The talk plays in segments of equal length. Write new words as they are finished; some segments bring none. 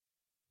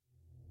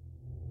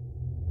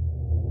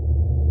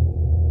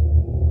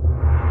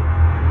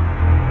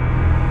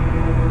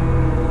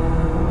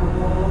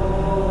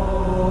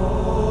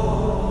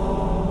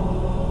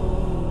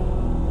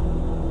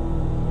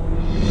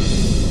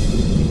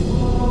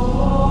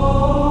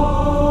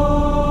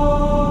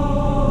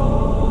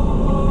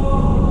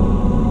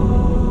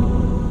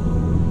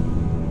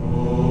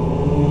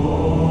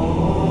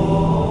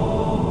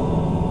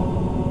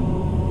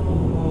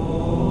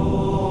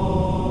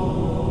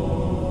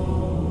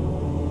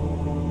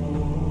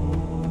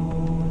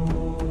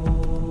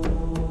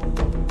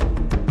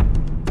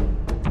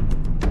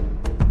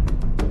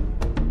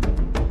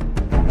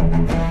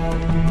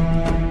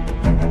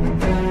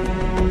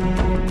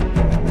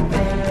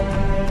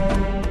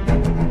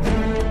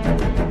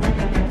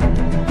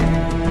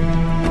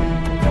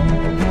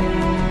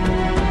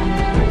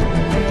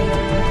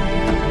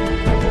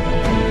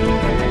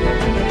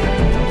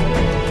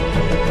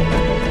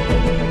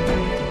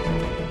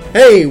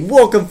Hey,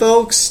 welcome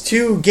folks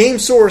to Game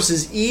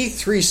Source's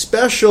E3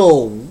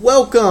 special.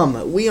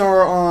 Welcome. We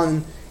are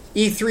on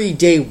E3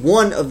 day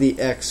 1 of the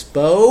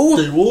expo.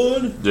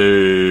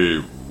 Day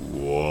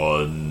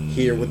one.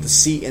 Here with the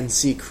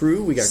CNC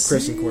crew. We got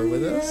Chris and Corey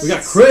with us. We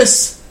got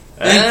Chris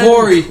and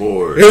Corey.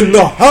 In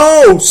the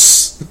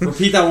house!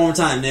 Repeat that one more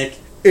time, Nick.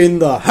 In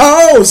the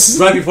house!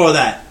 Right before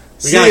that.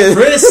 We See got ya.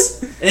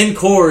 Chris and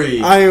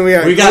Corey. I mean,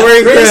 we got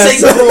Chris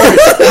Chris. and Corey.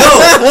 No,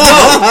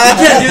 you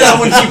can't do that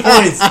when she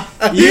points.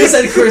 You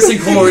said Chris and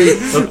Corey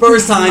the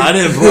first time. I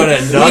didn't put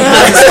it. That's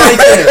right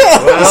there.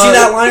 You see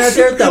that line right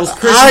there? That was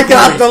Chris I and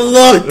got the Corey.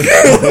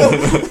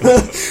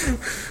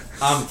 look!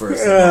 I'm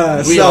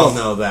first. We all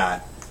know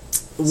that.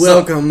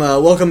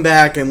 Welcome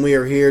back, and we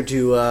are here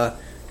to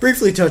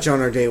briefly touch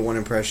on our day 1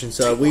 impressions.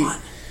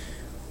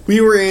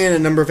 We were in a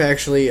number of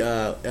actually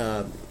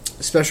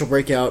special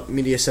breakout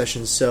media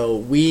sessions, so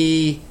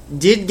we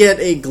did get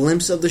a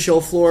glimpse of the show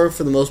floor.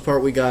 For the most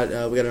part, we got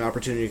an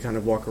opportunity to kind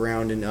of walk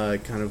around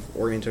and kind of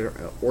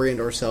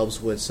orient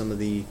ourselves with some of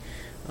the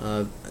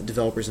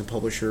developers and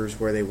publishers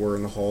where they were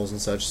in the halls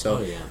and such.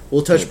 So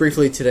we'll touch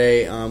briefly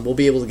today. We'll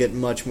be able to get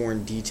much more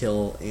in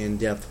detail and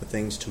depth with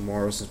things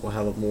tomorrow, since we'll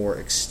have a more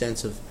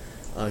extensive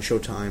show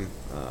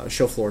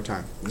floor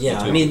time.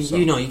 Yeah, I mean, so.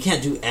 You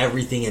can't do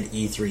everything at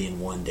E3 in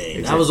one day.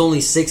 Exactly. That was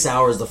only 6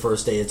 hours the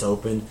first day it's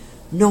open.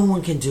 No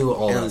one can do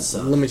all that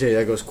stuff. Let me tell you,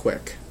 that goes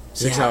quick.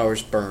 6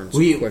 hours burns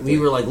quickly. We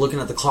were like looking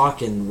at the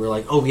clock and we're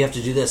like, oh, we have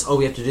to do this. Oh,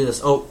 we have to do this.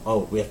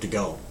 Oh, we have to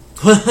go.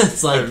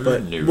 It's like,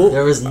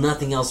 there was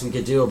nothing else we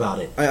could do about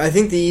it. I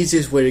think the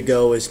easiest way to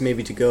go is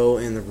maybe to go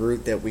in the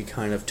route that we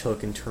kind of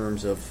took in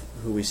terms of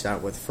who we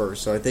sat with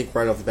first. So I think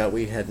right off the bat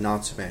we had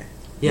Natsume.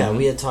 Yeah,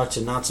 we had talked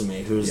to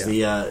Natsume, who's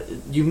the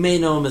you may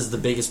know him as the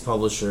biggest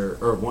publisher,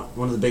 or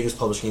one of the biggest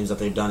published games that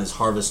they've done is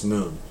Harvest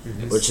Moon,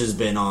 which has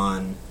been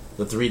on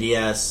the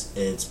 3DS.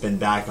 It's been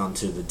back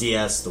onto the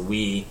DS, the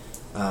Wii.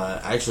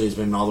 Actually, it's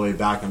been all the way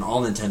back on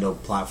all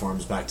Nintendo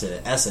platforms, back to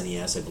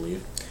SNES, I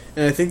believe.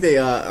 And I think they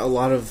a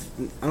lot of,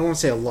 I don't want to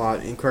say a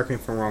lot, and correct me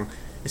if I'm wrong,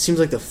 it seems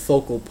like the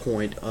focal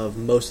point of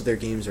most of their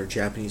games are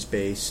Japanese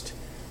based,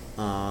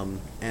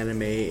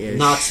 anime-ish.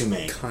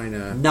 Natsume. Kind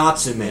of.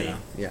 Natsume.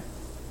 Yeah.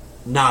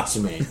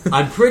 Natsume.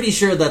 I'm pretty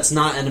sure that's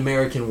not an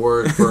American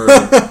word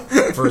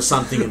for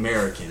something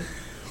American.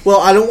 Well,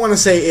 I don't want to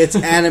say it's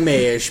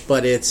anime-ish,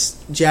 but it's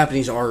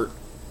Japanese art.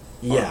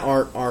 Yeah,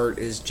 art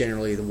is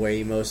generally the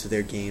way most of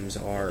their games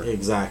are.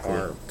 Exactly.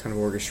 Are kind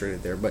of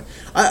orchestrated there. But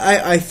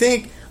I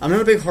think I'm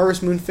not a big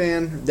Harvest Moon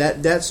fan.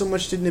 That so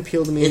much didn't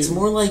appeal to me. It's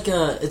more like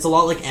it's a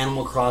lot like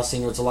Animal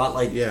Crossing, or it's a lot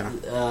like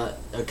a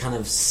kind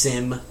of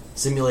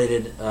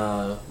simulated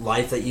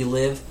life that you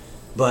live.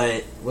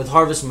 But with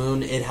Harvest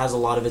Moon, it has a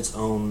lot of its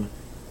own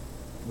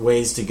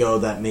ways to go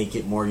that make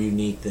it more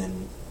unique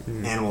than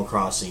Animal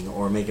Crossing,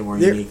 or make it more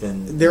unique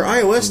than their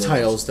iOS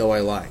titles. Though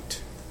I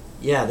liked,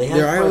 yeah, they had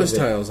their iOS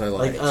titles. I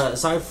liked. Like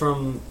aside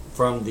from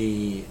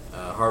the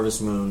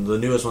Harvest Moon, the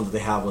newest one that they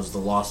have was the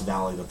Lost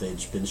Valley that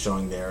they've been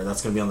showing there.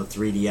 That's going to be on the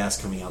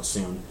 3DS coming out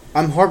soon.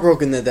 I'm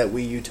heartbroken that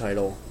Wii U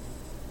title.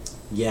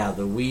 Yeah,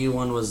 the Wii U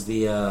one was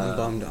the.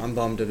 I'm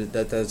bummed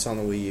that that's on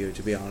the Wii U.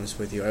 To be honest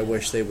with you, I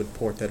wish they would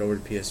port that over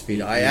to PS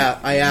Vita.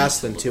 I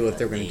asked them to if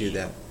they're going to do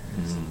that.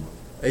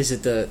 Is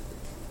it the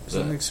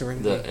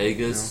Serenity? The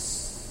Aegis?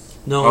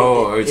 No.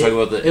 Oh, are you talking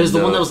about the? It was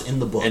the one that was in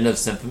the book. End of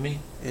Symphony.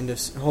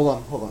 Hold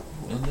on.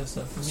 End of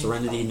Symphony.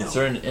 Serenity, no.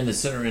 End of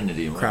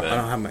Serenity. Crap, I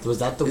don't have my. Was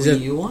that the Wii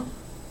U one?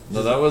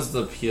 No, that was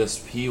the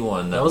PSP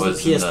one. That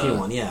was the PSP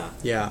one. Yeah.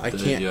 Yeah, I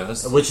can't.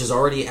 Which is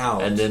already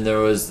out. And then there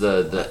was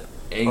the.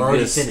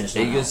 Already finished.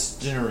 Aegis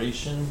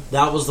Generation.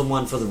 That was the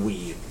one for the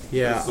Wii U.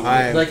 Yeah,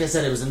 like I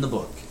said, it was in the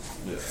book.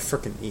 Yeah.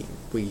 Freaking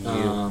Wii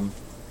U.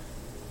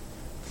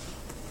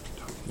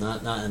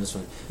 Not End of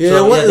Serenity. Yeah,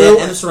 so, they had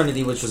End of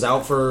Serenity, which was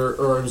out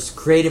or it was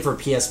created for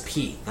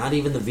PSP, not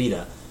even the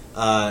Vita.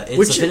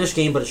 It's a finished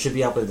game, but it should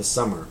be out by the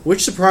summer.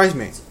 Which surprised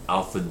me.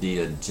 Alpha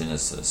Dia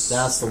Genesis.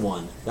 That's the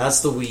one.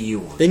 That's the Wii U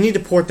one. They need to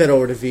port that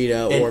over to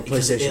Vita or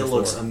PlayStation 4. It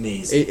looks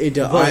amazing. It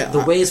does. But the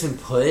way it's been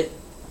put,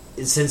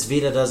 since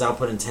Vita does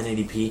output in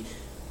 1080p,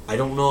 I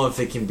don't know if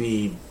it can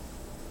be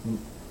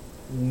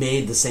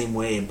made the same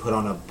way and put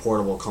on a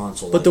portable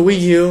console. But the Wii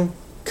U,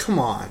 come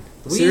on.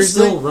 The Wii U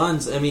still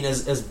runs. I mean,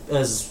 as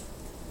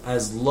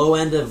low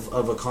end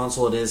of a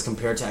console it is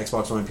compared to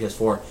Xbox One and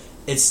PS4,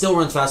 it still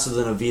runs faster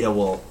than a Vita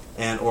will,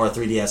 or a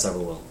 3DS ever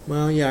will.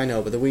 Well, yeah, I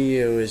know, but the Wii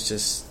U is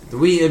just the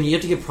Wii. I mean, you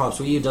have to give props.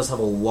 Wii U does have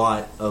a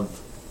lot of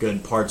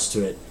good parts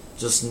to it,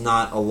 just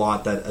not a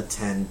lot that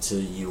attend to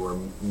you or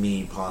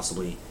me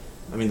possibly.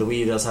 I mean, the Wii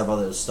U does have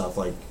other stuff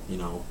like,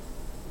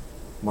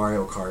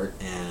 Mario Kart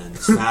and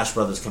Smash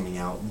Brothers coming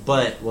out,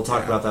 but we'll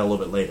talk about that a little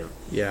bit later.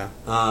 Yeah.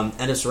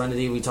 End of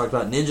Serenity, we talked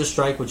about Ninja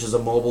Strike, which is a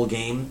mobile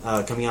game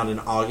coming out in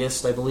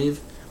August, I believe.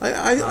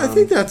 I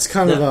think that's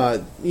kind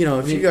of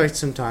if you got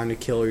some time to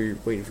kill or you're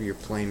waiting for your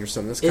plane or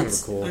something, that's kind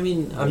of cool. I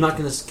mean, I'm not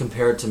going to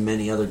compare it to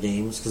many other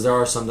games, because there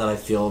are some that I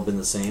feel have been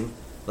the same.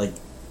 Like,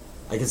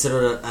 I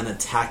consider it an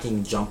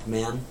attacking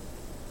Jumpman,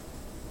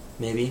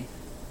 maybe.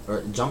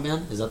 Or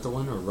Jumpman? Is that the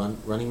one? Or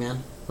Running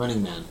Man?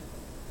 Running Man.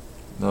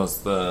 That was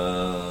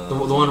The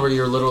one where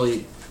you're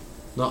literally...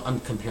 No, I'm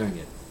comparing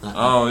it.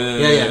 Oh,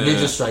 yeah.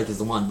 Ninja Strike is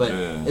the one. But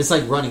it's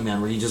like Running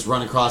Man, where you just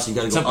run across, you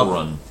gotta go Temple up.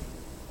 Run.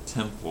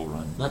 Temple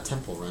Run. Not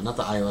Temple Run, not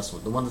the iOS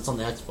one. The one that's on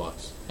the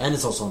Xbox. And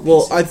it's also on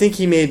Well, PC. I think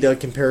he made a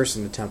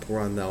comparison to Temple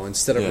Run, though.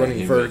 Instead of running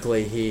he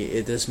vertically,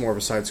 it is more of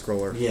a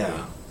side-scroller.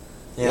 Yeah.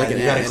 Yeah, Like you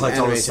an gotta collect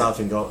all anime this stuff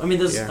and go. I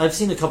mean, I've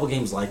seen a couple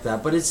games like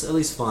that, but it's at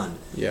least fun.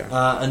 Yeah.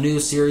 A new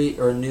series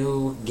or a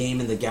new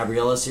game in the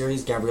Gabriella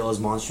series, Gabriella's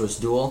Monstrous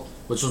Duel,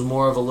 which was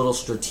more of a little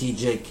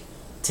strategic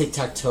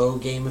tic-tac-toe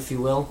game, if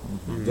you will.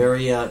 Mm-hmm.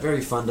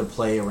 Very fun to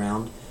play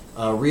around.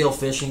 Real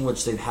Fishing,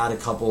 which they've had a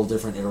couple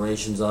different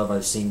iterations of,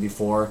 I've seen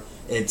before.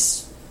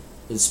 It's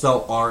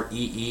spelled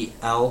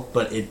R-E-E-L,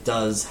 but it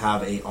does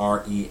have a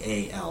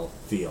R-E-A-L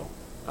feel.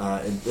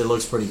 It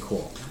looks pretty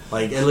cool.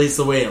 Like, at least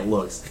the way it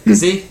looks. You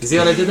see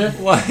what I did there?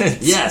 What?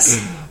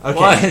 Yes. Okay.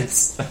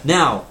 What?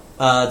 Now,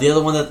 the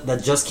other one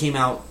that just came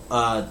out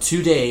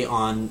today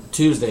on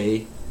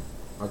Tuesday,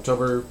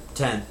 October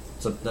 10th.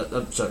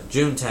 Sorry,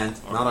 June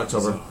 10th, not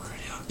October.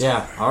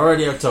 Yeah,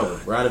 already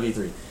October. We're out of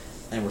E3.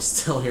 And we're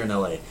still here in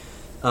LA.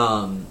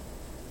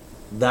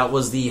 That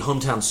was the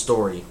Hometown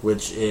Story,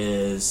 which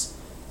is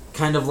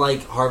kind of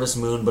like Harvest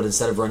Moon, but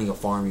instead of running a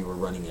farm, you were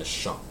running a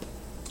shop.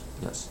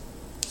 Yes.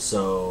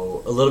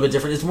 So, a little bit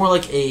different. It's more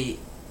like a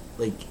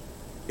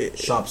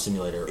shop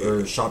simulator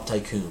or shop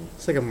tycoon.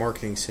 It's like a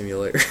marketing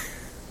simulator.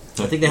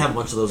 I think they have a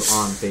bunch of those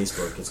on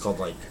Facebook. It's called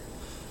like...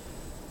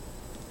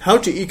 How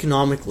to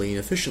economically and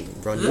efficiently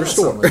run your Yeah,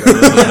 store. something like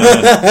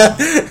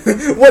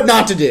that. What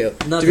not to do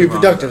to Nothing be wrong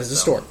productive with as a that,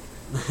 store.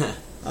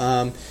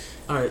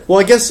 All right. Well,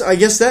 I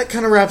guess that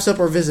kind of wraps up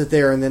our visit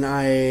there, and then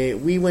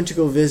we went to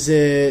go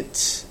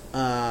visit.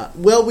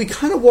 We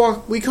kind of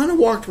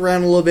walked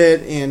around a little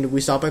bit, and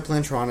we stopped by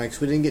Plantronics.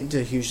 We didn't get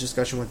into a huge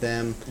discussion with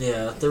them.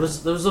 Yeah, there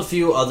was a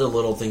few other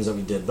little things that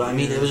we did, but I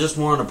mean, it was just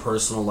more on a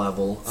personal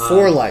level.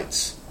 Four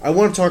Lights. I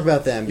want to talk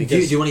about them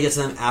because do you want to get to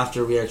them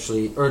after we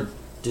actually, or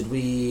did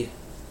we?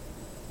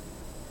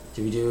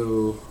 Did we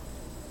do?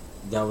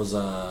 That was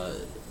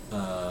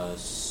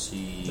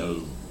see. That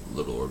was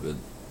Little Orbit.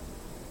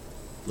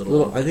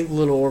 I think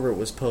Little Orbit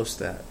was post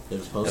that. It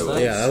was post Yeah,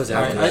 that? Yeah, that was All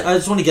after right, that. I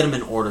just want to get them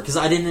in order because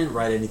I didn't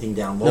write anything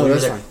down. While No, we were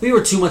that's there. fine. We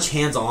were too much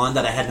hands on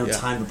that I had no Yeah.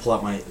 time to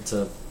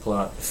pull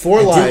out. Four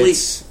And did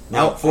Lights.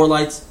 Now, Four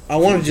Lights. I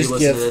wanna if you just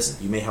listen give- to this.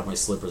 You may have my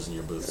slippers in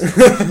your booth.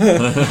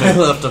 I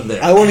left them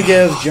there. I want to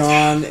give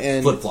John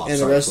and Flip-flop, the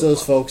sorry, rest of those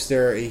flip-flop. folks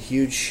there a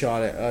huge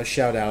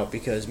shout out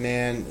because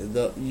man,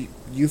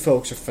 you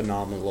folks are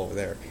phenomenal over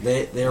there.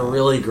 They're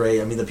really great.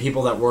 I mean, the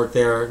people that work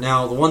there.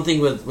 Now, the one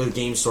thing with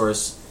Game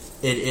Source,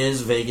 it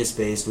is Vegas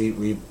based.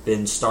 We've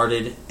been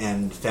started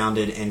and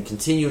founded and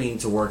continuing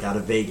to work out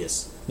of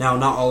Vegas. Now,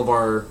 not all of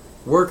our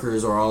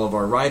workers or all of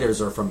our writers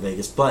are from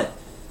Vegas, but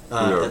We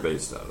are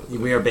based out of it.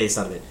 we are based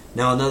out of it.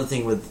 Now, another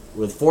thing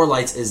with Four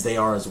Lights is they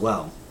are as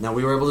well. Now,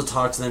 we were able to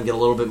talk to them, get a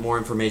little bit more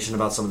information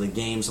about some of the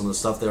games, some of the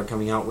stuff they're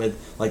coming out with,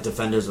 like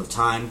Defenders of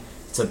Time.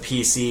 It's a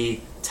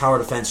PC tower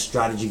defense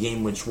strategy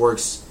game, which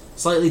works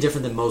slightly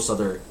different than most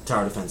other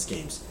tower defense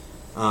games.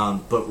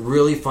 But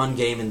really fun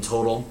game in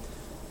total.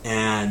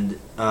 And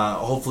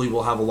hopefully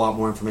we'll have a lot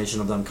more information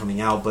of them coming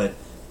out. But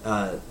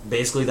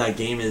basically that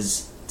game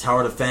is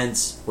tower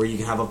defense where you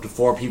can have up to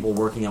 4 people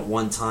working at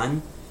one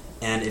time.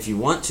 And if you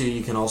want to,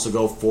 you can also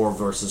go 4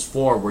 versus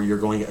 4 where you're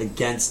going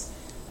against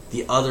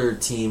the other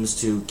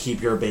teams to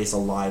keep your base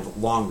alive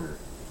longer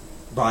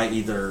by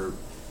either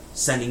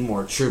sending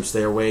more troops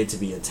their way to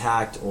be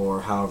attacked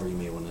or however you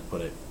may want to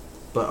put it.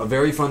 But a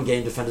very fun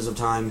game, Defenders of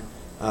Time.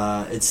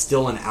 It's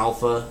still an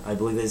alpha. I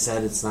believe they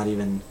said it's not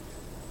even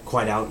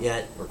quite out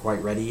yet or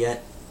quite ready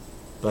yet.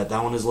 But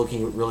that one is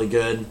looking really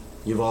good.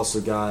 You've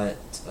also got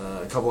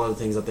a couple other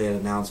things that they had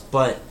announced.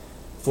 But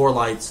Four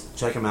Lights,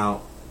 check them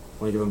out.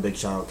 I want to give them a big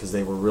shout out because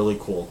they were really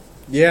cool.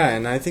 Yeah,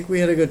 and I think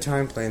we had a good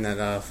time playing that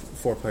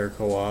 4-player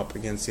co-op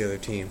against the other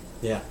team.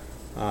 Yeah.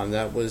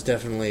 That was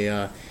definitely.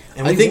 And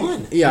I we think,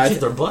 won. Yeah, We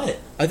kicked their butt.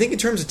 I think in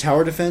terms of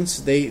tower defense,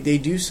 they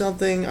do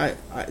something.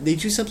 They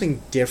do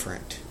something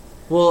different.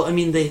 Well, I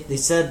mean, they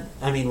said,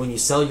 when you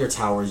sell your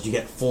towers, you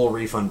get full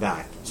refund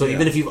back. So Yeah.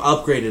 even if you've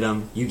upgraded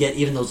them, you get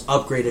even those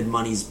upgraded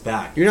monies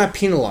back. You're not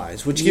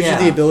penalized, which gives Yeah.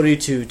 you the ability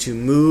to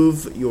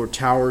move your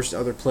towers to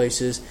other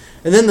places.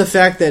 And then the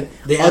fact that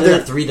They added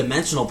that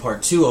 3-dimensional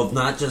part, too, of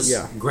not just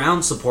Yeah.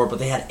 ground support, but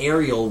they had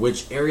aerial,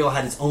 which aerial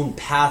had its own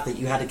path that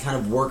you had to kind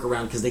of work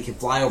around because they could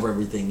fly over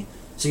everything.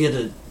 So you had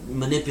to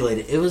manipulate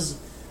it. It was,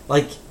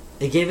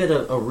 it gave it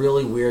a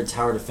really weird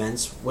tower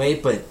defense way,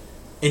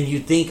 and you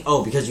think,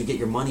 because you get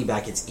your money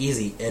back, it's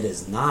easy. It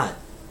is not.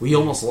 We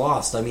almost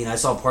lost. I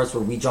saw parts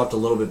where we dropped a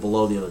little bit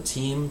below the other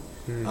team.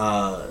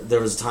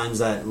 There was times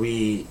that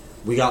we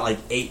got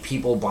 8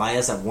 people by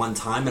us at one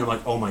time, and I'm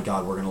like, oh my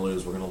god, we're going to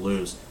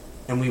lose.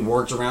 And we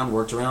worked around,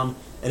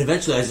 and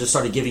eventually I just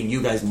started giving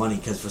you guys money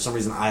because for some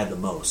reason I had the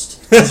most.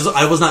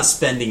 I was not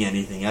spending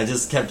anything. I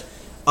just kept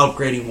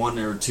upgrading 1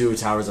 or 2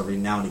 towers every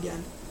now and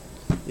again.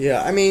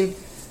 Yeah, I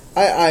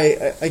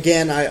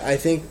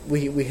think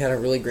we had a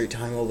really great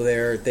time over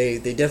there. They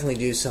definitely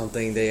do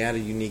something. They add a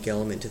unique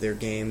element to their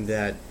game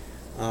that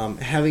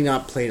having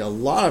not played a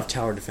lot of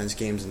tower defense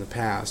games in the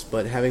past,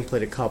 but having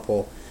played a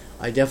couple,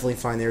 I definitely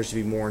find theirs to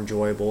be more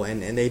enjoyable,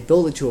 and they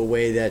build it to a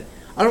way that,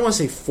 I don't want to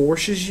say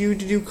forces you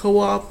to do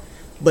co-op,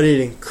 but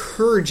it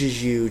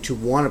encourages you to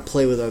want to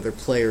play with other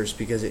players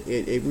because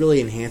it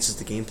really enhances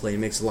the gameplay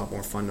and makes it a lot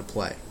more fun to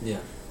play. Yeah.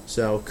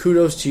 So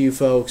kudos to you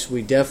folks.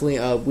 We definitely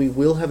we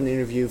will have an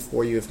interview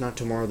for you, if not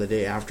tomorrow, the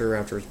day after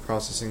it's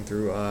processing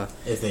through.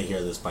 If they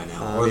hear this by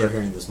now, or they're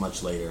hearing this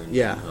much later, and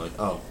yeah, they're like,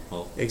 oh,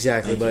 well,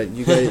 exactly. But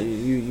you guys,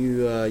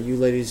 you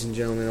ladies and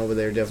gentlemen over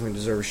there definitely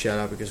deserve a shout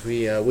out because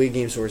we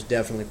Game Source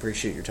definitely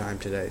appreciate your time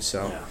today.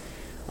 So.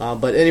 Yeah.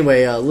 But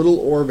anyway, Little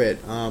Orbit.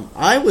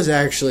 I was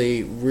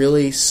actually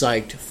really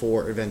psyched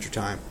for Adventure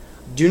Time.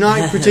 Do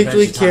not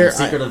particularly care.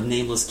 Secret of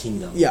Nameless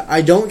Kingdom. Yeah,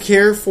 I don't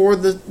care for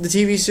the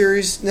TV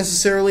series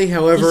necessarily.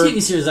 However, the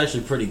TV series is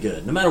actually pretty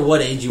good. No matter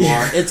what age you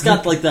are, it's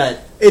got like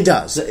that. It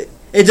does. It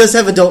does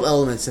have adult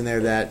elements in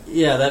there that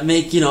that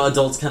make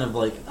adults kind of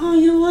like, oh,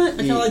 you know what? I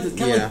kind of like it.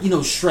 Kind of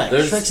like Shrek.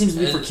 Shrek seems to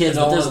be for kids,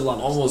 but there's a lot.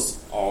 Almost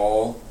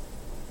all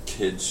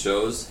kids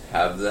shows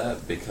have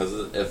that because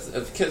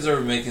if kids are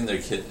making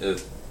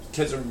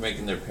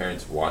their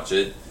parents watch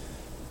it,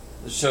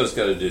 the show's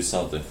got to do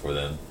something for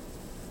them.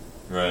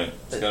 Right,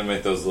 it's got to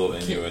make those little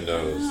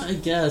innuendos. I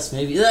guess,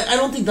 maybe. I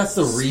don't think that's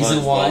the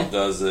reason why. SpongeBob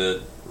does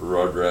it.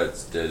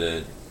 Rugrats did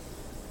it.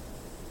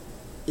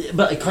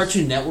 But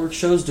Cartoon Network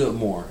shows do it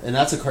more, and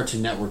that's a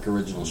Cartoon Network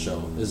original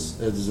show, is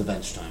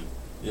Adventure Time.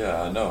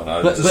 Yeah, I know, and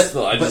I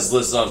just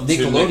listed off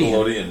two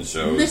Nickelodeon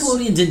shows.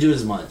 Nickelodeon didn't do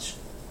as much.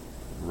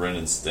 Ren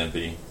and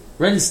Stimpy.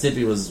 Ren and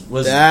Stimpy was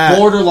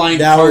borderline.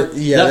 That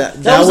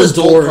was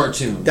adult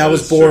cartoon. That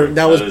was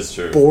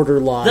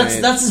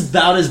borderline. That's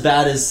about as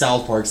bad as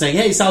South Park. Saying,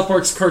 "Hey, South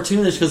Park's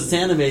cartoonish because it's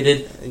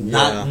animated."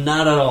 Not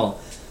at all.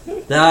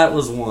 That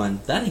was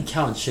one. That and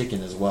Cow and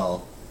Chicken as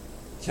well.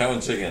 Cow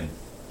and Chicken.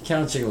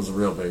 Cow and Chicken was a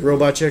real big.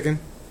 Robot Chicken.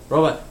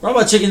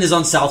 Robot Chicken is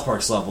on South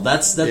Park's level.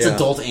 That's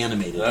adult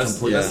animated.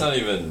 That's not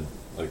even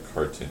like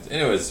cartoons.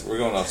 Anyways, we're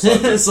going off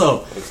subject.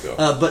 So let's go.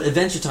 But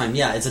Adventure Time,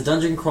 it's a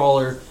dungeon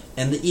crawler.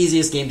 And the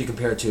easiest game to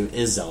compare it to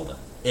is Zelda.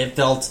 It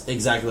felt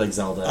exactly like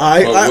Zelda.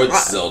 Which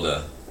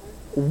Zelda?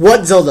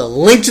 What Zelda?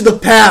 Link to the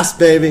Past,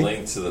 baby.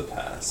 Link to the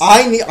Past.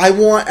 I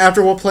want,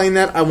 after playing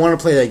that, I want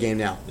to play that game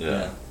now.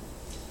 Yeah.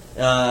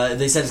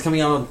 They said it's coming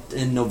out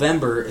in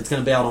November. It's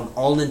going to be out on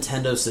all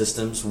Nintendo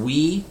systems,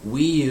 Wii,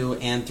 Wii U,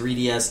 and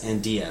 3DS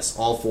and DS,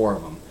 all four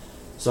of them.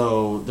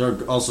 So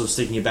they're also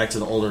sticking it back to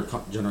the older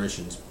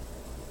generations.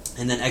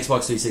 And then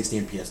Xbox 360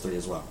 and PS3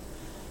 as well.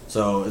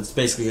 So it's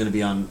basically going to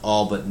be on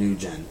all but new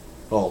gen.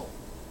 Well,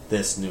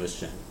 this newest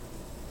gen.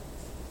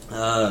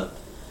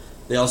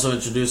 They also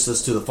introduced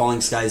us to the Falling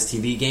Skies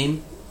TV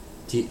game.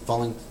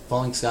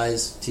 Falling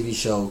Skies TV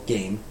show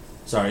game.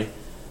 Sorry.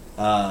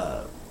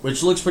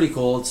 Which looks pretty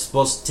cool. It's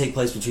supposed to take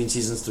place between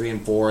seasons 3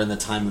 and 4 in the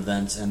time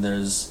event. And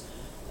there's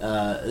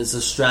it's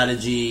a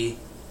strategic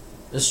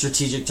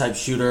type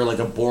shooter, like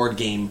a board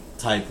game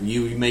type.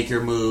 You make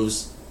your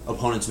moves,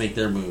 opponents make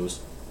their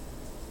moves.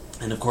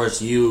 And of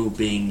course, you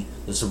being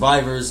the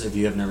survivors, if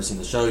you have never seen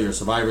the show, you're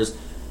survivors.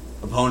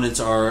 Opponents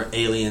are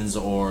aliens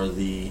or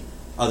the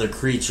other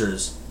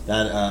creatures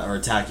that are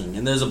attacking.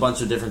 And there's a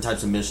bunch of different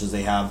types of missions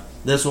they have.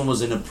 This one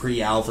was in a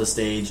pre-alpha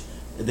stage.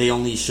 They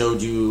only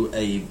showed you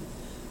a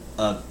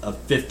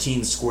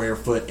 15 square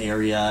foot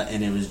area,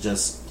 and it was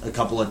just a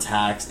couple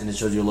attacks, and it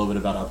showed you a little bit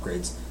about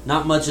upgrades.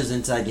 Not much is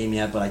into that game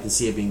yet, but I can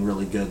see it being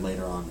really good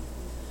later on.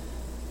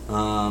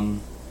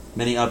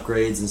 Many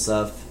upgrades and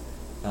stuff.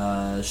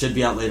 Should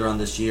be out later on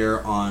this year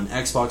on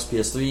Xbox,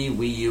 PS3,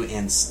 Wii U,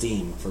 and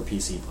Steam for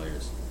PC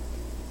players.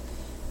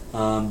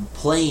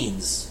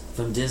 Planes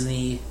from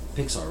Disney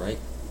Pixar, right?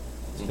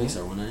 It's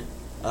Pixar, wasn't it?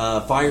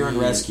 Fire and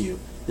Rescue.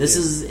 This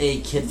is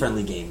a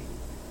kid-friendly game.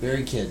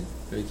 Very kiddie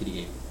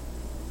game.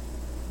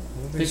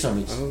 Pixar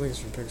makes. I don't think it's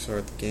from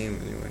Pixar. The game,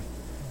 anyway.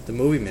 The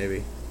movie,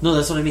 maybe. No,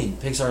 that's what I mean.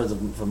 Pixar is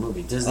from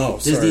movie. Disney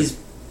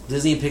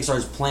and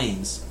Pixar's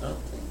Planes. I don't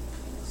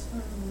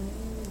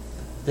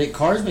think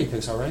Cars made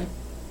Pixar, right?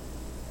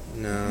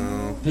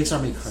 No.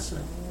 Pixar made Cars,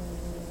 right?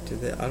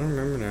 Did they? I don't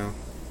remember now.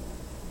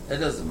 It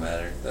doesn't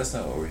matter. That's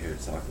not what we're here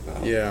to talk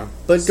about. Yeah,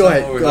 but go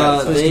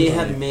ahead. They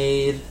had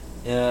made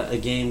a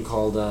game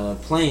called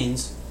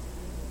Planes.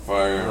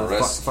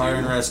 Fire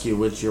and Rescue,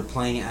 which you're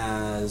playing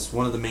as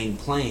one of the main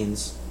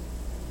planes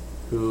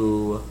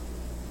who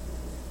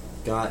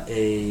got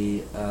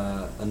a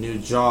new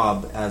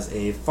job as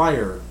a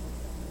fire.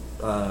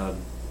 I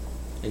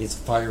guess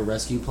fire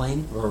rescue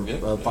plane or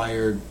a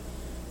fire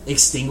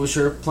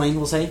extinguisher plane,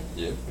 we'll say.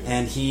 Yeah.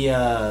 And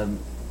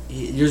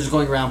you're just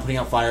going around putting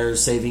out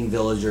fires, saving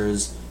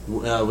villagers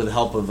with the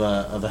help of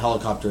a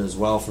helicopter as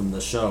well from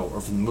the show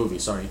or from the movie.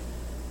 Sorry,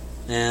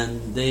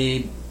 and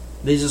they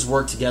just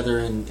work together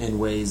in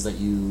ways that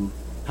you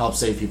help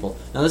save people.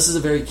 Now, this is a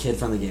very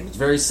kid-friendly game. It's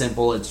very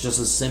simple. It's just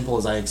as simple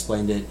as I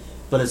explained it,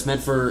 but it's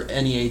meant for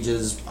any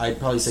ages. I'd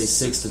probably say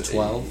 6 to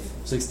 12.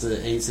 6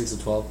 to 8, 6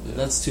 to 12. Yeah.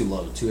 That's too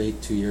low.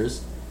 2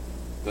 years.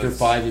 If you're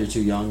 5, you're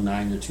too young.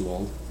 9, you're too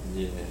old.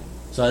 Yeah.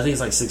 So I think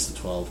it's like 6 to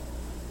 12.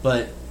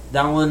 But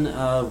that one,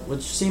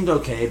 which seemed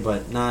okay,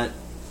 but not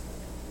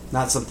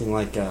something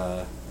like.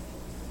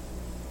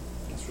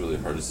 It's really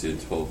hard to see a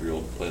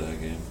 12-year-old play that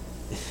game.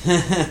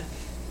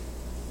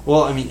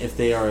 Well, I mean, if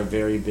they are a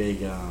very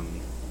big,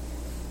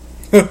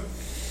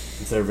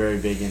 if they're very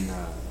big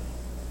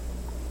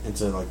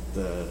into like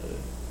the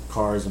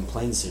Cars and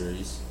Plane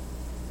series,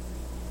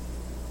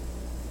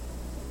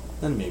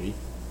 then maybe.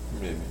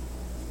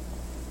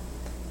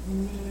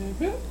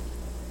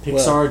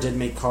 Pixar did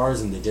make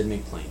cars and they did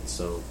make planes,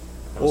 so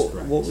that was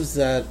correct. What was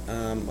that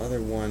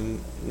other one?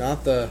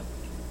 Not the.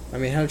 I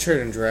mean, How to Train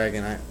Your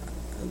Dragon.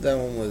 That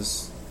one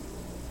was.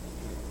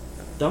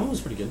 That one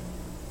was pretty good.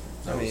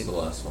 That was the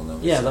last one.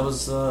 That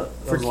was the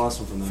last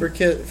one from them. For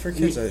kids.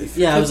 It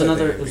was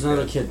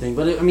another kid thing.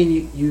 But I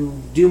mean,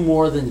 you do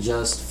more than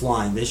just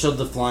flying. They showed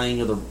the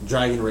flying of the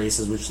dragon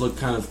races, which looked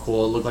kind of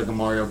cool. It looked like a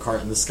Mario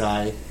Kart in the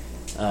sky.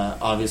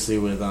 Obviously,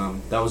 with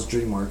that was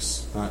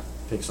DreamWorks, not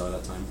Pixar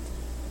at that time.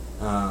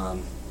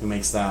 Who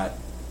makes that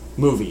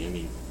movie? I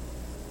mean,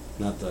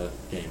 not the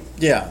game.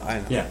 Yeah, I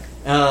know. Yeah,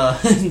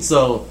 and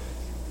so.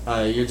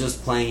 You're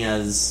just playing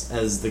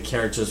as the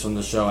characters from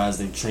the show as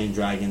they train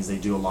dragons. They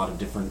do a lot of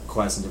different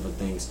quests and different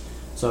things.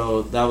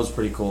 So that was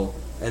pretty cool.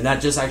 And that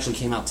just actually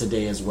came out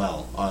today as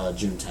well,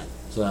 June 10th.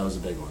 So that was a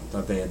big one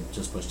that they had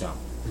just pushed out.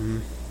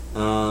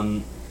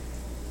 Mm-hmm.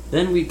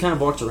 Then we kind of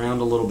walked around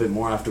a little bit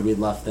more after we had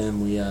left them.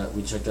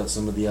 We checked out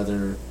some of the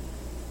other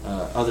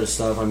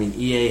stuff. I mean,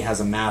 EA has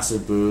a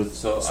massive booth.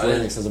 So Square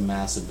Enix has a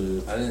massive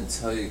booth. I didn't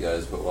tell you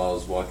guys, but while I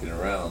was walking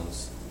around,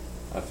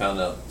 I found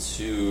out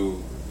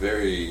two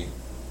very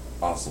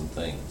awesome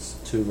things.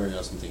 Two very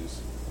awesome things.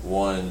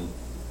 One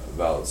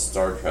about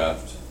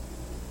StarCraft.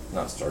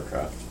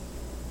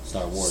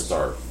 Star Wars.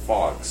 Star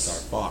Fox. Star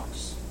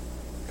Fox.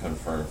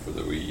 Confirmed for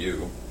the Wii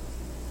U.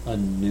 A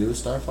new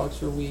Star Fox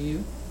for Wii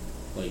U?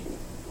 Like,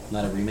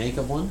 not a remake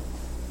of one?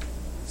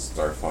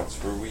 Star Fox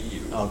for Wii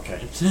U.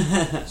 Okay.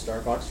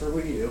 Star Fox for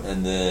Wii U.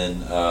 And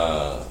then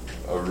a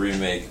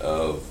remake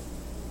of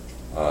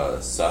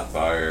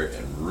Sapphire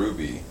and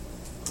Ruby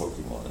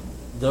Pokemon.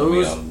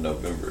 Coming out in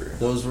November.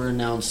 Those were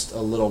announced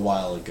a little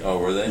while ago. Oh,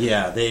 were they?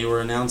 Yeah, they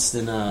were announced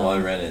in... well, I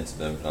ran into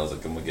them and I was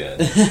like, come again.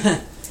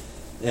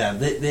 Yeah,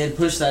 they had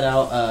pushed that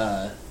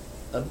out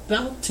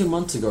about 2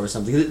 months ago or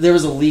something. There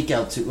was a leak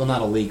out well,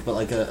 not a leak, but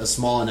like a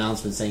small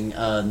announcement saying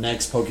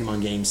next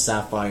Pokemon game,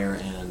 Sapphire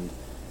and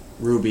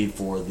Ruby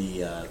for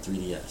the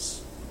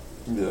 3DS.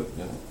 Yep.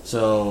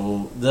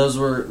 So those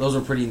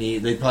were pretty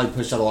neat. They probably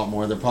pushed out a lot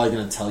more. They're probably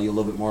going to tell you a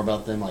little bit more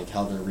about them, like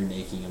how they're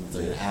remaking them, if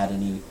they're going to add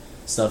any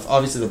stuff.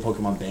 Obviously, the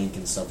Pokemon Bank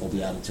and stuff will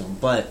be added to them,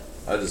 but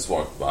I just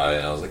walked by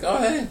and I was like, "Oh,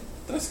 hey,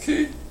 that's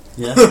cute."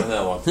 Yeah. And then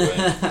I walked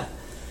away.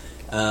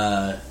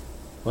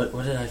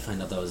 What did I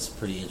find out that was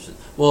pretty interesting?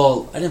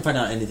 Well, I didn't find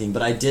out anything,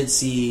 but I did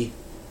see.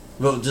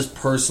 Well, just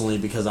personally,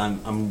 because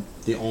I'm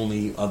the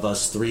only of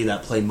us three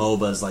that play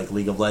MOBAs like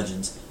League of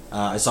Legends.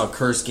 I saw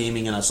Curse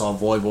Gaming and I saw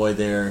Voyboy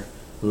there,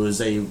 who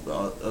is a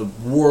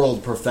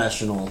world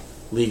professional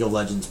League of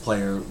Legends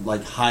player,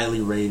 like highly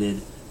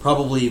rated.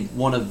 Probably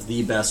one of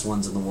the best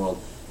ones in the world.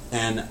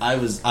 And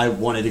I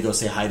wanted to go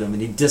say hi to him,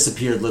 and he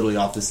disappeared literally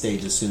off the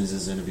stage as soon as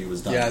his interview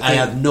was done. I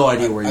have no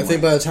idea where he went. I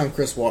think by the time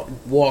Chris walked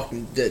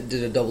did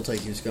a double take,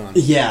 he was gone.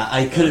 Yeah,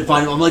 I couldn't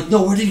find him. I'm like,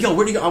 no, where did he go?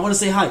 I want to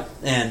say hi.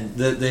 And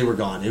they were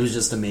gone. It was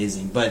just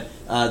amazing. But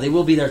they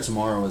will be there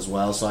tomorrow as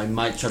well, so I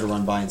might try to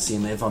run by and see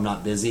him if I'm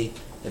not busy.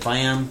 If I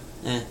am,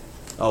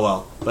 oh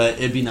well. But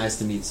it'd be nice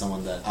to meet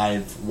someone that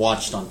I've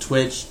watched on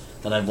Twitch,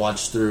 that I've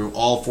watched through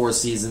all 4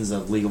 seasons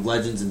of League of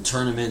Legends and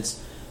tournaments.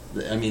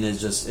 I mean,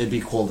 it'd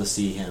be cool to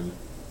see him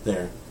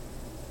there.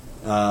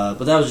 But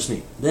that was just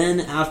me.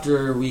 Then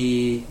after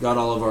we got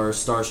all of our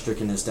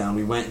star-strickenness down,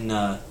 we went and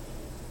got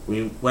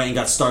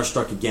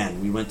starstruck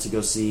again. We went to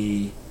go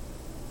see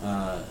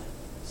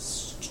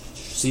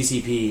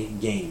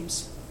CCP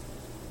Games.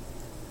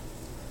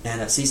 And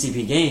at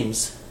CCP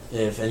Games,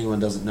 if anyone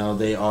doesn't know,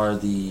 they are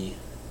the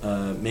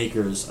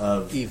makers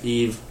of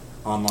EVE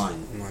Online,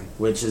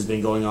 which has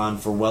been going on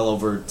for well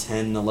over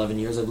 10, 11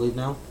 years, I believe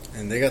now.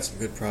 And they got some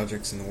good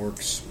projects in the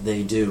works.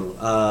 They do.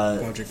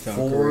 Project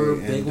Valkyrie.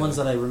 4 big ones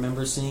that I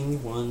remember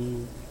seeing.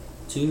 1,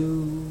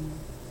 2...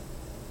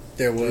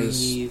 There was...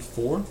 3,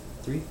 4?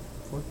 3?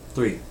 4?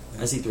 3.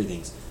 I see 3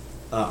 things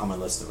on my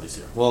list at least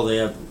here. Well, they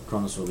have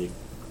Chronos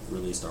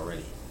released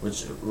already,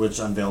 which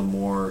unveiled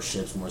more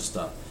ships, more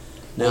stuff.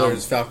 Now,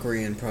 there's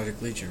Valkyrie and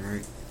Project Legion,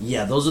 right?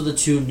 Yeah, those are the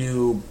 2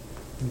 new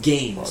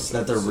games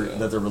that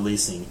they're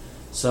releasing.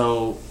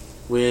 So,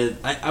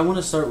 I want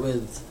to start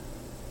with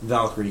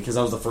Valkyrie, because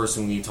that was the first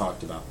thing we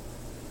talked about.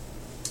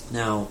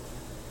 Now,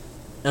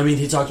 I mean,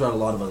 he talked about a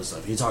lot of other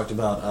stuff. He talked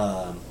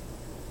about,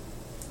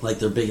 like,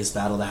 their biggest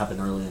battle that happened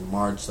early in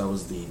March. That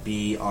was the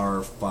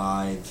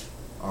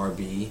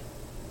BR5RB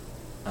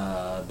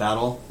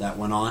battle that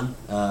went on.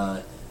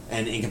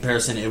 And in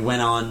comparison, it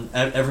went on...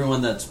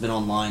 Everyone that's been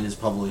online has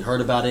probably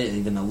heard about it,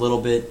 even a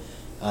little bit.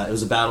 It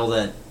was a battle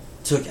that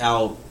took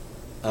out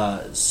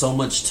so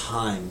much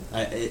time.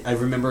 I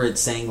remember it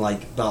saying,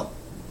 about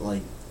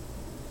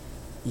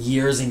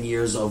years and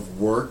years of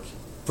work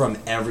from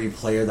every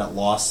player that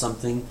lost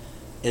something.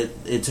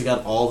 It took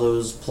out all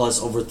those plus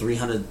over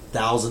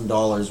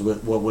 $300,000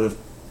 with what would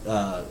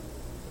have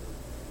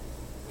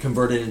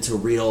converted into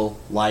real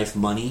life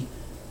money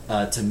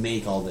to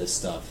make all this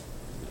stuff.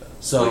 Yeah.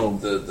 So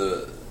like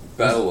the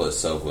battle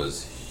itself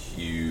was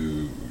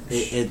huge.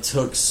 It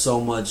took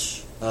so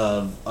much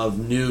of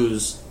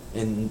news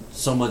and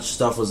so much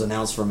stuff was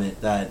announced from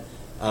it that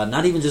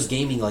not even just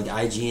gaming, like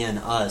IGN,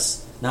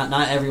 us,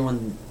 not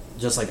everyone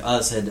just like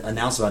us had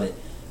announced about it,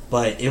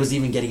 but it was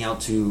even getting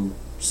out to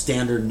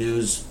standard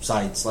news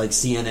sites like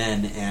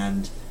CNN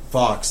and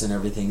Fox and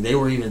everything. They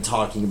were even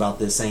talking about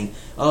this, saying,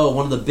 oh,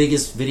 one of the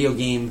biggest video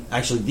game,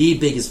 actually the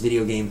biggest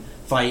video game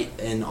fight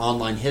in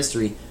online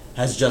history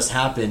has just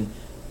happened.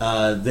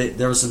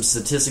 There was some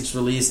statistics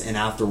released, and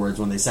afterwards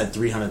when they said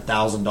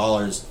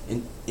 $300,000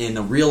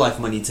 in real life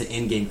money to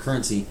in-game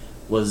currency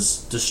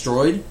was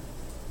destroyed,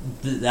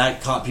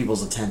 that caught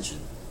people's attention.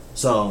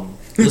 So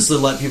just to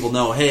let people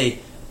know, hey,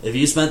 if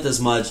you spent this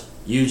much,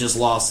 you just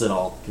lost it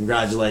all.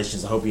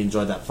 Congratulations. I hope you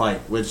enjoyed that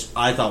fight, which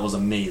I thought was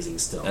amazing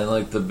still. And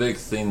like the big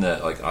thing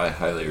that like I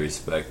highly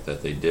respect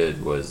that they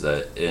did was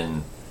that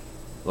and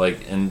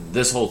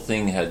this whole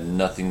thing had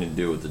nothing to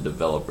do with the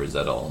developers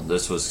at all.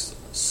 This was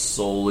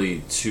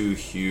solely two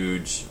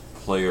huge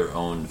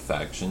player-owned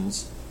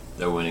factions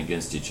that went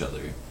against each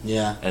other.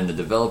 Yeah. And the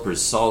developers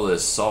saw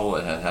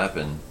what had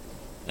happened,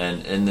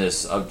 and in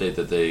this update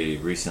that they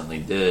recently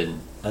did,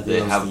 I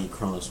think that was the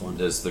Chronos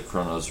one. It's the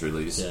Chronos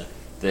release. Yeah.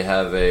 They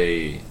have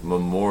a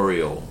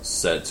memorial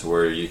set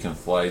where you can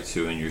fly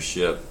to in your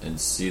ship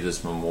and see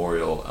this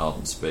memorial out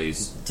in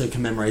space to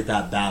commemorate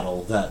that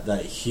battle,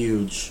 that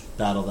huge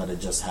battle that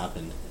had just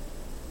happened.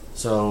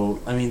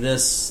 So, I mean,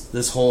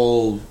 this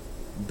whole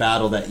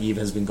battle that EVE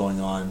has been going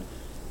on,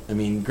 I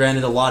mean,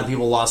 granted, a lot of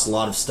people lost a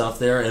lot of stuff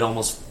there.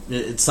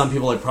 Some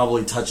people, it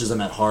probably touches them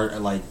at heart,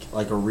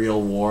 like a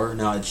real war.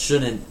 Now, it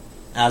shouldn't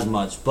as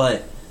much,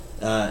 but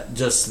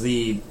just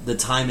the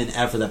time and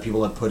effort that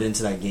people have put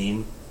into that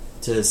game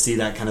to see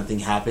that kind of thing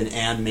happen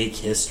and make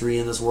history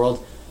in this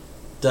world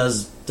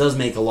does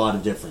make a lot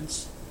of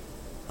difference.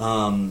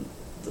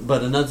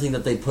 But another thing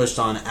that they pushed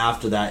on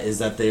after that is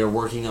that they are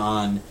working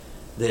on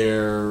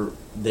their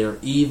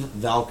EVE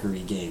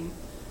Valkyrie game.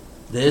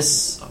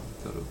 This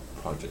go to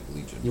Project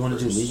Legion. You want to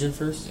do first. Legion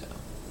first?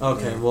 Yeah.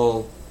 Okay,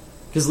 well,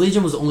 because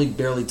Legion was only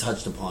barely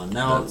touched upon.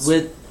 Now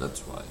that's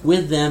why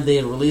with them they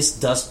had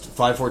released Dust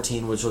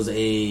 514, which was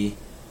a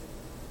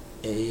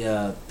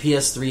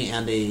PS3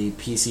 and a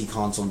PC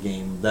console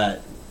game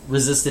that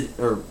resisted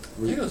I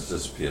think it was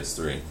just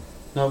PS3.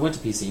 No, it went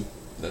to PC.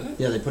 Did it?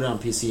 Yeah, they put it on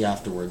PC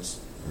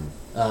afterwards,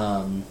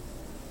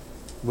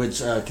 which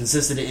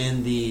consisted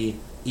in the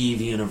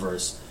EVE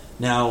universe.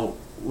 Now,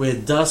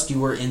 with Dust, you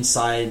were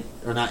inside,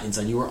 or not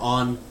inside, you were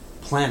on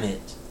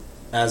planet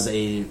as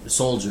a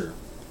soldier,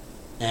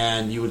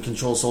 and you would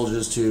control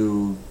soldiers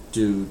to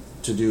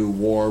do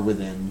war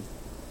within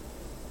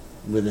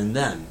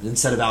them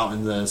instead of out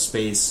in the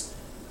space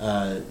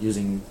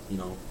using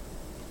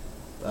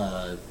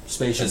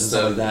spaceships and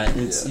stuff like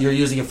that. You're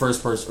using a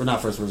first person, or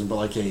not first person,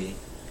 but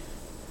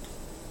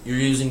you're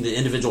using the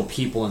individual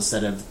people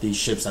instead of the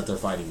ships that they're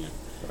fighting in.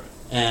 Right.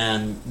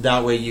 And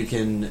that way you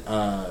can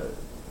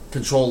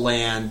control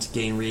land,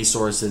 gain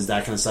resources,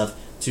 that kind of stuff,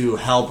 to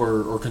help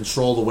or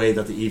control the way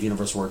that the EVE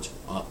universe worked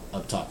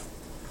up top.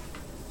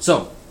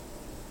 So,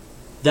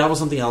 that was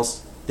something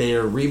else.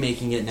 They're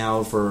remaking it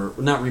now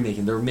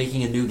they're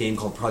making a new game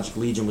called Project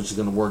Legion, which is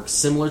going to work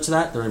similar to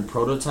that. They're in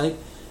prototype,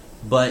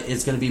 but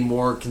it's going to be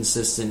more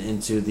consistent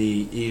into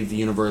the EVE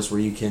universe where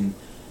you can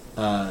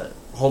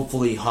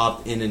hopefully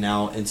hop in and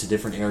out into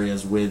different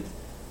areas with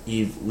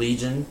EVE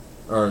Legion,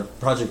 or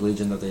Project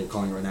Legion that they're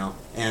calling it right now,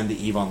 and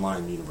the EVE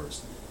Online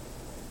universe.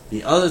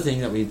 The other thing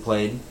that we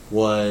played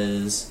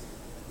was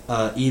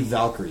EVE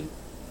Valkyrie,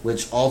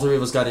 which all three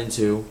of us got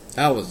into.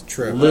 That was a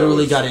trip.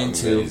 Literally got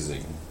into.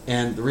 Amazing.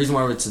 And the reason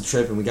why it's a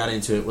trip and we got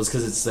into it was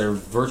because it's their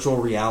virtual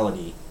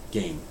reality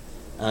game.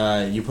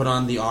 You put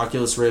on the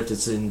Oculus Rift,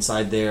 it's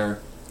inside there.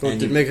 It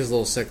did make us a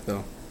little sick,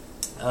 though.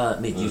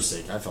 Make you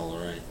sick. I felt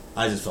alright.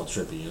 I just felt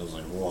trippy. I was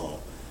like, whoa.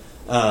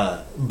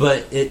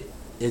 But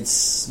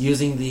it's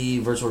using the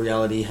virtual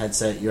reality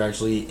headset. You're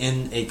actually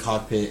in a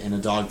cockpit in a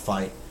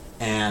dogfight,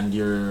 and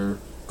you're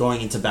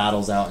going into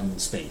battles out in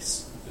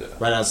space. Yeah.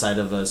 Right outside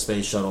of a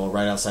space shuttle,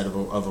 right outside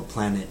of a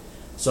planet.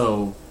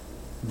 So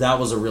that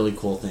was a really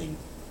cool thing.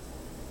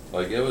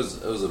 Like it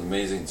was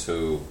amazing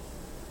to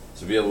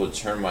be able to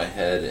turn my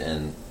head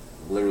and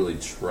literally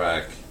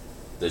track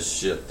the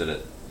ship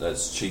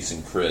that's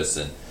chasing Chris,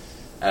 and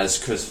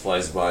as Chris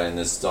flies by in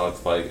this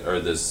dogfight, or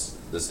this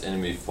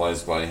enemy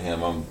flies by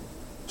him, I'm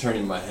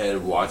turning my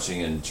head,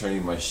 watching, and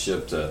turning my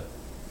ship to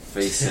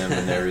face him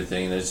and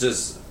everything. And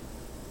it's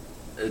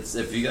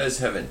if you guys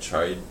haven't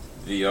tried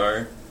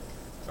VR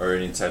or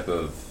any type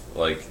of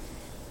like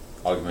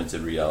augmented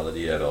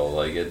reality at all,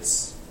 like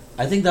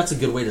I think that's a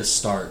good way to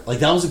start. Like,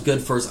 that was a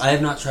good first. I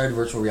have not tried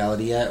virtual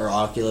reality yet, or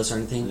Oculus or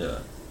anything. Yeah.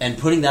 And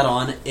putting that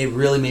on, it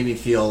really made me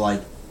feel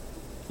like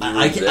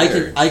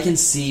I can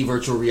see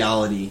virtual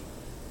reality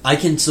I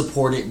can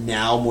support it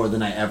now more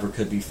than I ever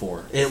could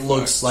before. It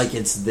looks like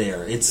it's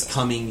there. It's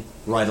coming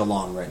right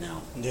along right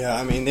now. Yeah,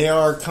 I mean, they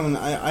are coming.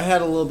 I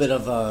had a little bit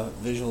of a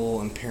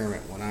visual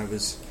impairment when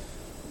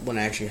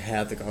I actually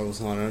had the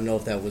goggles on. I don't know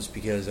if that was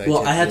because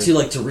I had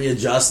to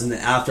readjust, and then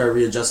after I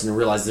readjusted and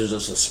realized there's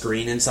just a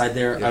screen inside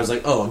there, yeah. I was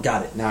like, oh,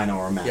 got it. Now I know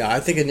where I'm at. Yeah, I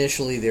think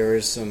initially there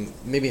is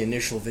maybe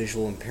initial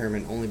visual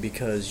impairment only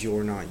because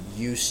you're not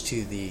used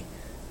to the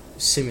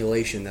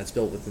simulation that's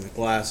built within the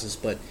glasses.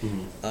 But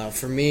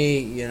for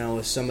me,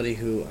 as somebody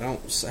who I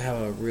don't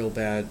have a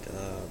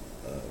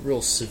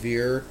real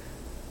severe,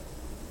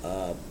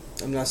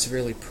 I'm not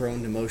severely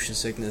prone to motion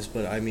sickness,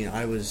 but I mean,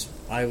 it was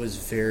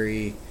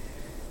very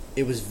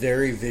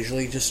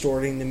visually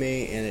distorting to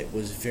me, and it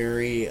was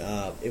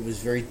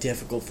very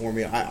difficult for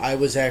me. I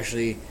was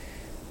actually,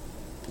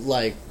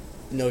 like,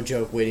 no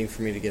joke, waiting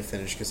for me to get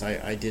finished because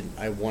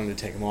I wanted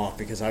to take them off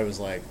because I was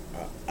like,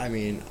 I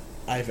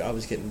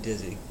was getting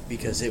dizzy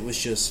because it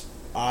was just,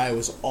 I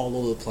was all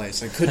over the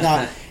place. I could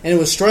not, and it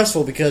was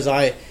stressful because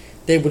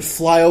they would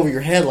fly over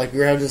your head like we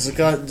were having this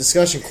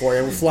discussion, Corey.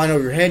 They were flying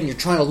over your head, and you're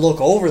trying to look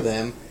over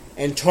them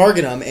and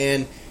target them,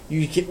 and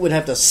you would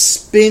have to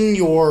spin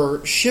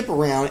your ship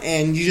around,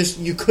 and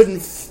you couldn't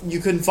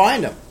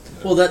find them.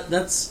 Well,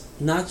 that's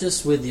not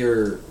just with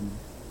your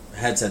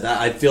headset.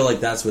 I feel like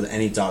that's with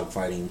any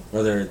dogfighting,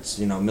 whether it's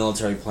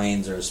military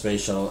planes or a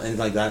space shuttle, anything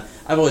like that.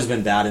 I've always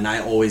been bad, and I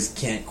always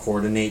can't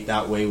coordinate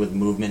that way with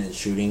movement and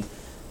shooting.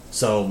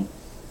 So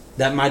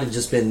that might have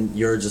just been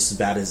you're just as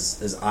bad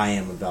as I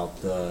am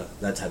about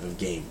that type of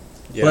game.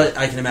 Yeah. But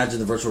I can imagine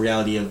the virtual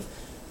reality of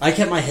I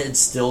kept my head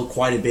still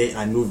quite a bit, and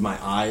I moved my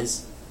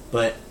eyes,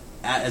 but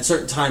at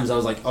certain times I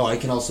was like, oh, I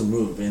can also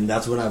move, and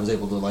that's when I was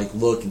able to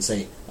look and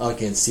say, oh, I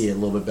can see it a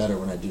little bit better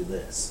when I do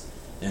this.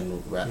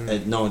 And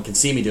no one can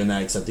see me doing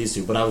that except these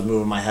two, but I was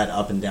moving my head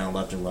up and down,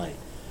 left and right.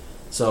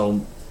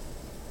 So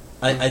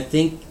I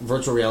think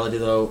virtual reality,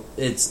 though,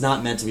 it's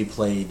not meant to be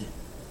played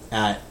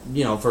at,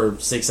 for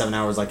 6-7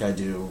 hours like I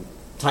do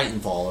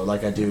Titanfall or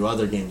like I do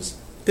other games.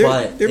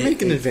 They're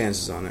making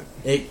advances on it.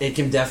 It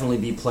can definitely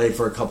be played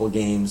for a couple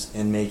games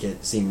and make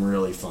it seem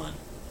really fun.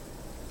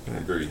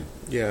 Agreed.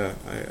 Yeah,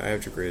 I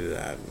have to agree to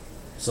that.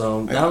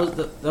 So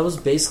that was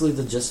basically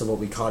the gist of what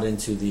we caught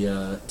into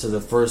to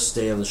the first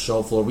day of the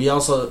show floor. We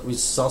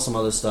saw some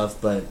other stuff,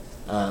 but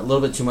a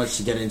little bit too much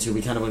to get into.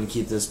 We kind of want to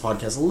keep this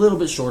podcast a little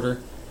bit shorter.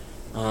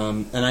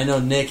 And I know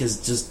Nick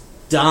is just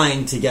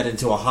dying to get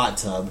into a hot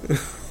tub.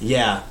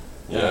 Yeah.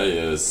 Yeah, he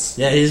is.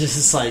 Yeah, he's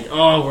just like,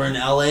 oh, we're in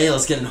LA,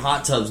 let's get in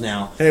hot tubs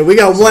now. Hey, we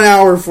got 1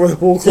 hour before the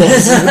pool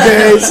closes,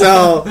 okay?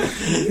 So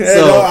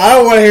I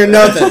don't want to hear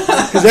nothing,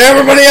 because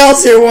everybody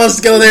else here wants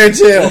to go there,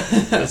 too.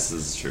 This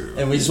is true.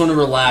 And we just want to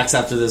relax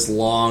after this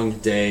long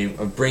day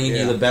of bringing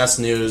you the best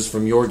news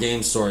from your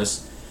game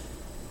source.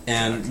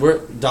 And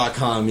we're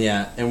 .com,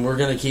 and we're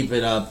going to keep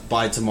it up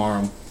by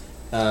tomorrow.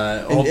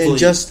 And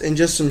just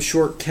some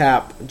short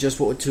cap, just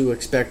what to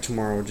expect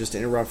tomorrow. Just to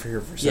interrupt here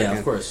for a second. Yeah,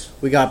 of course.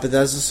 We got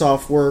Bethesda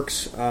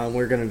Softworks.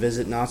 We're going to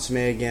visit Natsume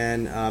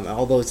again,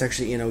 although it's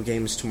actually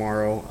Games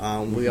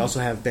tomorrow. We also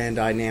have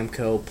Bandai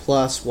Namco.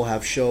 Plus, we'll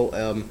have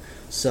some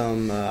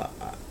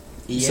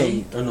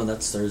EA? Oh no,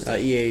 that's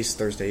Thursday. EA's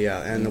Thursday,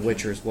 and The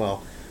Witcher as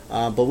well.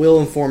 But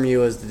we'll inform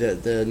you as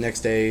the next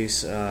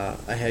days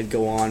ahead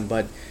go on.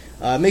 But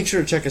make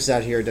sure to check us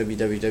out here at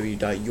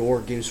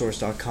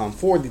www.yourgamesource.com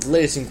for the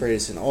latest and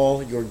greatest in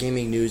all your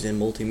gaming news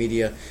and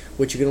multimedia,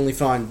 which you can only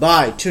find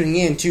by tuning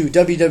in to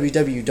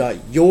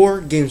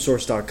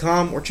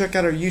www.yourgamesource.com or check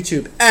out our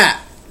YouTube at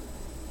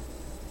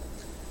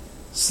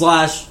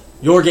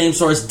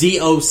 /yourgamesource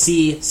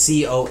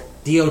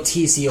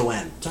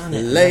DOTCON. Darn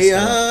it.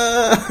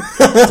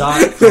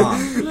 .com.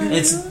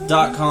 It's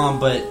 .com,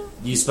 but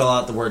you spell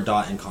out the word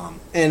 .and com.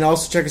 And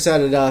also check us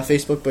out at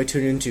Facebook by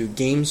tuning into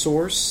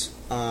GameSource.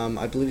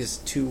 I believe it's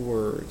 2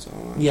 words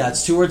on. Yeah,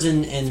 it's 2 words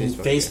in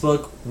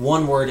Facebook,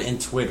 1 word in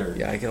Twitter.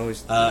 Yeah, I can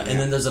always. And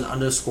then there's an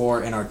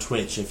underscore in our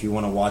Twitch if you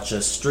want to watch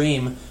us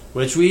stream,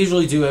 which we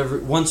usually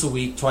do once a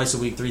week, twice a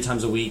week, 3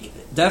 times a week.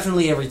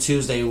 Definitely every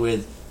Tuesday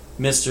with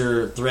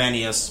Mr.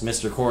 Thoranius,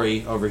 Mr.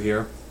 Corey over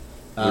here.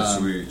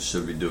 Which we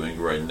should be doing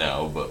right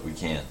now, but we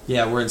can't.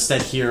 Yeah, we're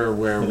instead here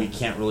where we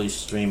can't really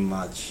stream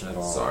much at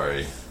all.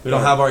 Sorry. We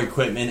don't have our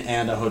equipment,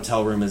 and a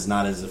hotel room is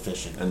not as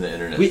efficient. And the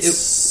internet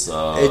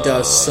sucks. It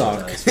does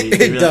suck.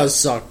 It does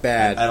suck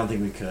bad. I don't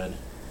think we could.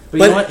 But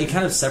you know what? It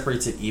kind of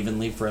separates it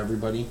evenly for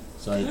everybody,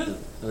 so at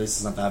least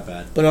it's not that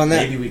bad. But on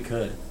that, maybe we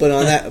could. But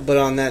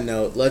on that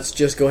note, let's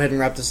just go ahead and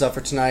wrap this up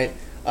for tonight.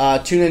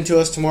 Tune in to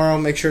us tomorrow.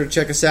 Make sure to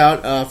check us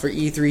out for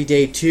E3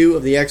 Day 2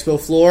 of the Expo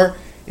floor.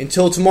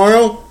 Until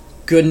tomorrow,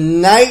 good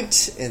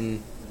night,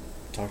 and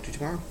talk to you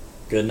tomorrow.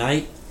 Good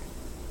night.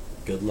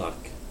 Good luck.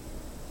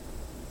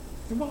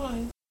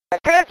 Goodbye. I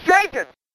can't shake it.